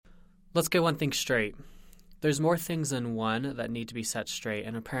Let's get one thing straight. There's more things than one that need to be set straight,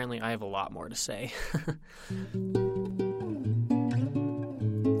 and apparently I have a lot more to say.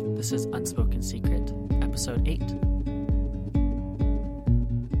 This is Unspoken Secret, Episode 8.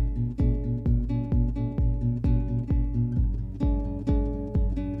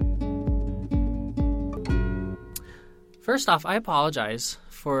 First off, I apologize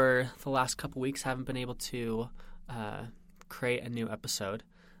for the last couple weeks. Haven't been able to create a new episode.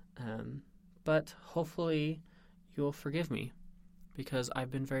 But hopefully you'll forgive me because I've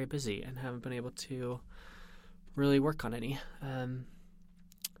been very busy and haven't been able to really work on any.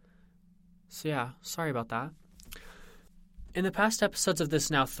 So yeah, sorry about that. In the past episodes of this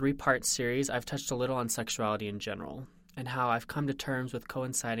now 3-part series, I've touched a little on sexuality in general and how I've come to terms with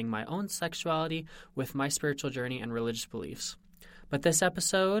coinciding my own sexuality with my spiritual journey and religious beliefs. But this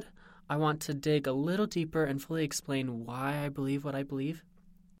episode, I want to dig a little deeper and fully explain why I believe what I believe.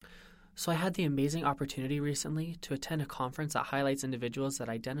 So I had the amazing opportunity recently to attend a conference that highlights individuals that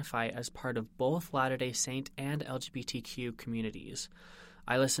identify as part of both Latter-day Saint and LGBTQ communities.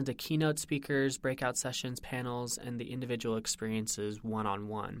 I listened to keynote speakers, breakout sessions, panels, and the individual experiences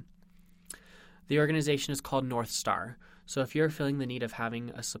one-on-one. The organization is called North Star, so if you're feeling the need of having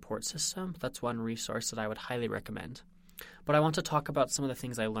a support system, that's one resource that I would highly recommend. But I want to talk about some of the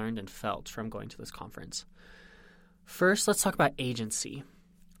things I learned and felt from going to this conference. First, let's talk about agency.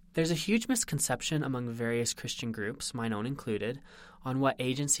 There's a huge misconception among various Christian groups, mine own included, on what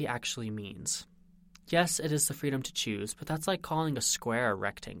agency actually means. Yes, it is the freedom to choose, but that's like calling a square a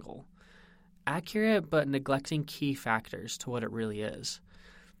rectangle. Accurate, but neglecting key factors to what it really is.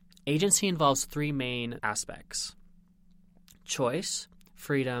 Agency involves 3 main aspects: choice,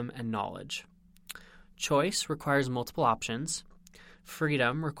 freedom, and knowledge. Choice requires multiple options.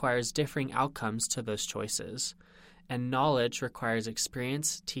 Freedom requires differing outcomes to those choices. And knowledge requires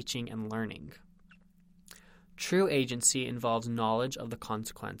experience, teaching, and learning. True agency involves knowledge of the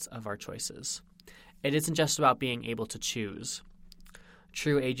consequence of our choices. It isn't just about being able to choose.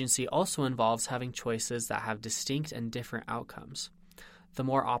 True agency also involves having choices that have distinct and different outcomes. The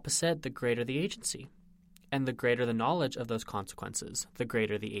more opposite, the greater the agency. And the greater the knowledge of those consequences, the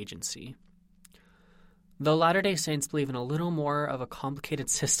greater the agency. Though Latter-day Saints believe in a little more of a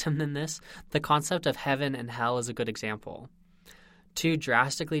complicated system than this, the concept of heaven and hell is a good example. 2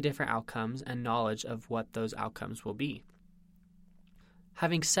 drastically different outcomes and knowledge of what those outcomes will be.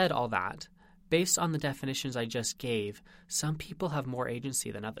 Having said all that, based on the definitions I just gave, some people have more agency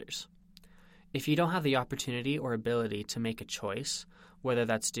than others. If you don't have the opportunity or ability to make a choice, whether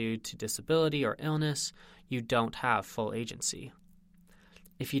that's due to disability or illness, you don't have full agency.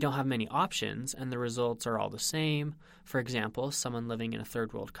 If you don't have many options and the results are all the same, for example, someone living in a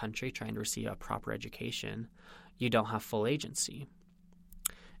third world country trying to receive a proper education, you don't have full agency.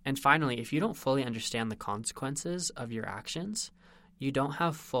 And finally, if you don't fully understand the consequences of your actions, you don't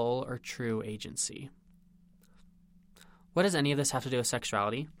have full or true agency. What does any of this have to do with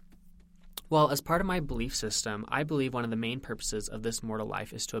sexuality? Well, as part of my belief system, I believe one of the main purposes of this mortal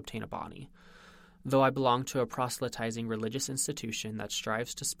life is to obtain a body. Though I belong to a proselytizing religious institution that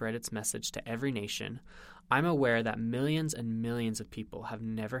strives to spread its message to every nation, I'm aware that millions and millions of people have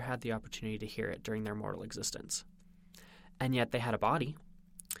never had the opportunity to hear it during their mortal existence. And yet they had a body,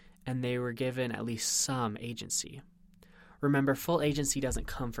 and they were given at least some agency. Remember, full agency doesn't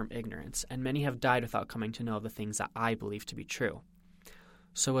come from ignorance, and many have died without coming to know the things that I believe to be true.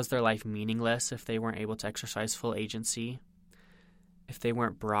 So was their life meaningless if they weren't able to exercise full agency? If they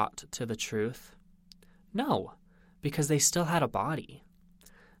weren't brought to the truth? No, because they still had a body.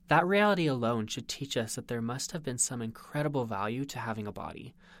 That reality alone should teach us that there must have been some incredible value to having a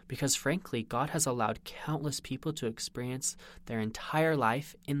body, because frankly, God has allowed countless people to experience their entire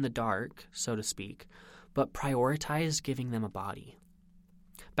life in the dark, so to speak, but prioritized giving them a body.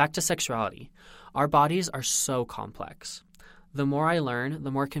 Back to sexuality. Our bodies are so complex. The more I learn,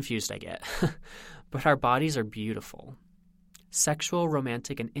 the more confused I get. But our bodies are beautiful. Sexual,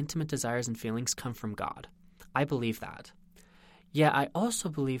 romantic, and intimate desires and feelings come from God. I believe that. Yet I also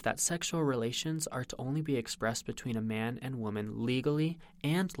believe that sexual relations are to only be expressed between a man and woman legally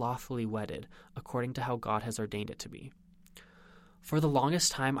and lawfully wedded, according to how God has ordained it to be. For the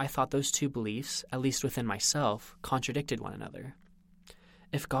longest time, I thought those 2 beliefs, at least within myself, contradicted one another.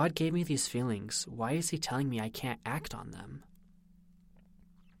 If God gave me these feelings, why is He telling me I can't act on them?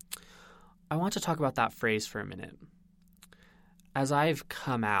 I want to talk about that phrase for a minute. As I've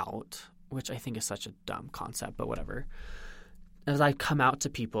come out, which I think is such a dumb concept, but whatever. As I've come out to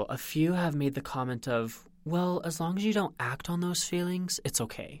people, a few have made the comment of, well, as long as you don't act on those feelings, it's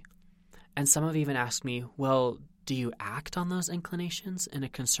okay. And some have even asked me, well, do you act on those inclinations in a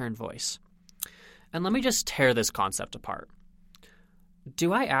concerned voice? And let me just tear this concept apart.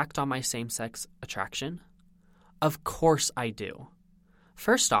 Do I act on my same-sex attraction? Of course I do.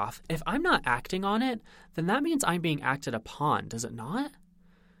 First off, if I'm not acting on it, then that means I'm being acted upon, does it not?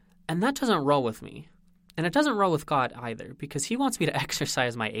 And that doesn't roll with me. And it doesn't roll with God either, because He wants me to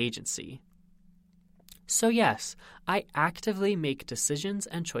exercise my agency. So yes, I actively make decisions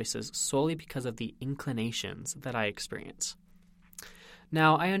and choices solely because of the inclinations that I experience.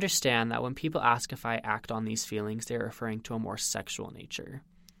 Now, I understand that when people ask if I act on these feelings, they're referring to a more sexual nature.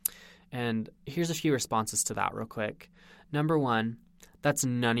 And here's a few responses to that real quick. Number one, that's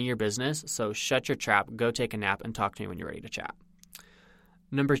none of your business, so shut your trap, go take a nap, and talk to me when you're ready to chat.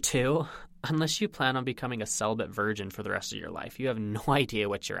 Number two, unless you plan on becoming a celibate virgin for the rest of your life, you have no idea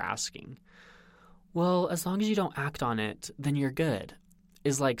what you're asking. Well, as long as you don't act on it, then you're good.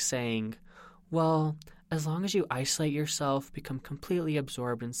 Is like saying, well, as long as you isolate yourself, become completely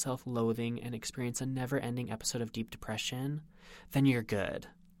absorbed in self-loathing, and experience a never-ending episode of deep depression, then you're good.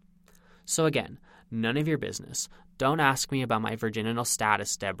 So again, none of your business. Don't ask me about my virginal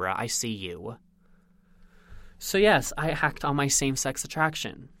status, Deborah. I see you. So yes, I act on my same-sex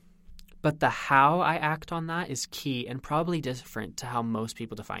attraction. But the how I act on that is key and probably different to how most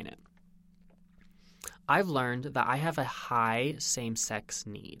people define it. I've learned that I have a high same-sex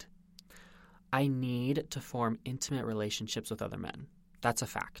need. I need to form intimate relationships with other men. That's a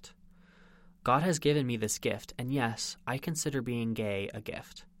fact. God has given me this gift, and yes, I consider being gay a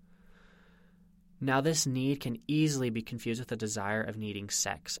gift. Now, this need can easily be confused with a desire of needing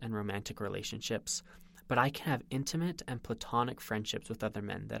sex and romantic relationships, but I can have intimate and platonic friendships with other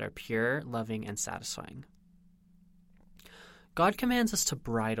men that are pure, loving, and satisfying. God commands us to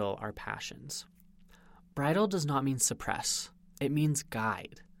bridle our passions. Bridle does not mean suppress. It means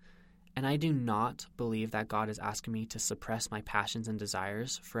guide. And I do not believe that God is asking me to suppress my passions and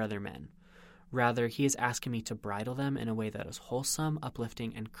desires for other men. Rather, He is asking me to bridle them in a way that is wholesome,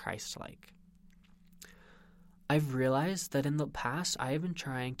 uplifting, and Christ-like. I've realized that in the past, I have been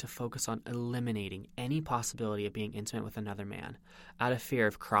trying to focus on eliminating any possibility of being intimate with another man out of fear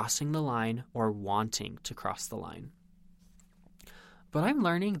of crossing the line or wanting to cross the line. But I'm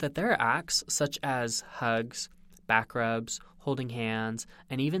learning that there are acts such as hugs, back rubs, holding hands,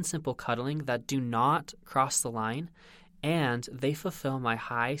 and even simple cuddling that do not cross the line, and they fulfill my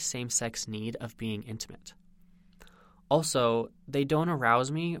high same-sex need of being intimate. Also, they don't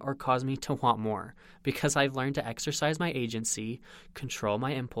arouse me or cause me to want more, because I've learned to exercise my agency, control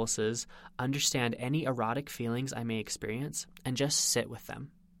my impulses, understand any erotic feelings I may experience, and just sit with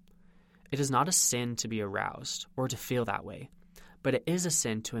them. It is not a sin to be aroused or to feel that way, but it is a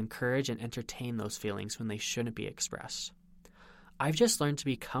sin to encourage and entertain those feelings when they shouldn't be expressed. I've just learned to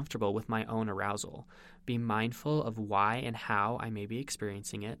be comfortable with my own arousal, be mindful of why and how I may be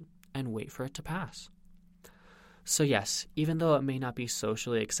experiencing it, and wait for it to pass. So yes, even though it may not be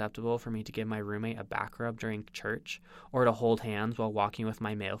socially acceptable for me to give my roommate a back rub during church or to hold hands while walking with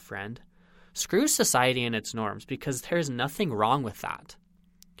my male friend, screw society and its norms, because there's nothing wrong with that.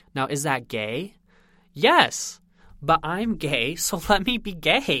 Now, is that gay? Yes! But I'm gay, so let me be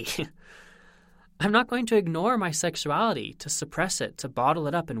gay. I'm not going to ignore my sexuality, to suppress it, to bottle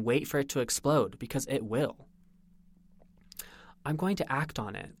it up and wait for it to explode, because it will. I'm going to act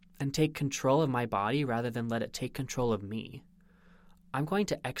on it and take control of my body rather than let it take control of me. I'm going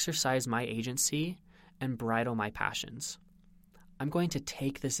to exercise my agency and bridle my passions. I'm going to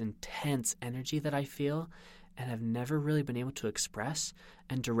take this intense energy that I feel and have never really been able to express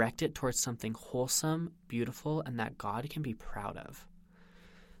and direct it towards something wholesome, beautiful, and that God can be proud of.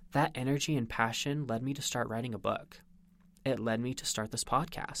 That energy and passion led me to start writing a book. It led me to start this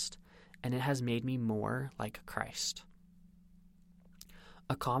podcast, and it has made me more like Christ.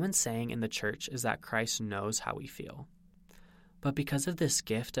 A common saying in the church is that Christ knows how we feel. But because of this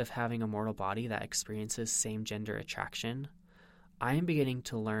gift of having a mortal body that experiences same-gender attraction, I am beginning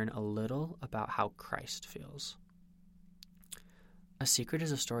to learn a little about how Christ feels. A secret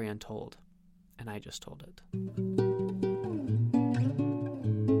is a story untold, and I just told it.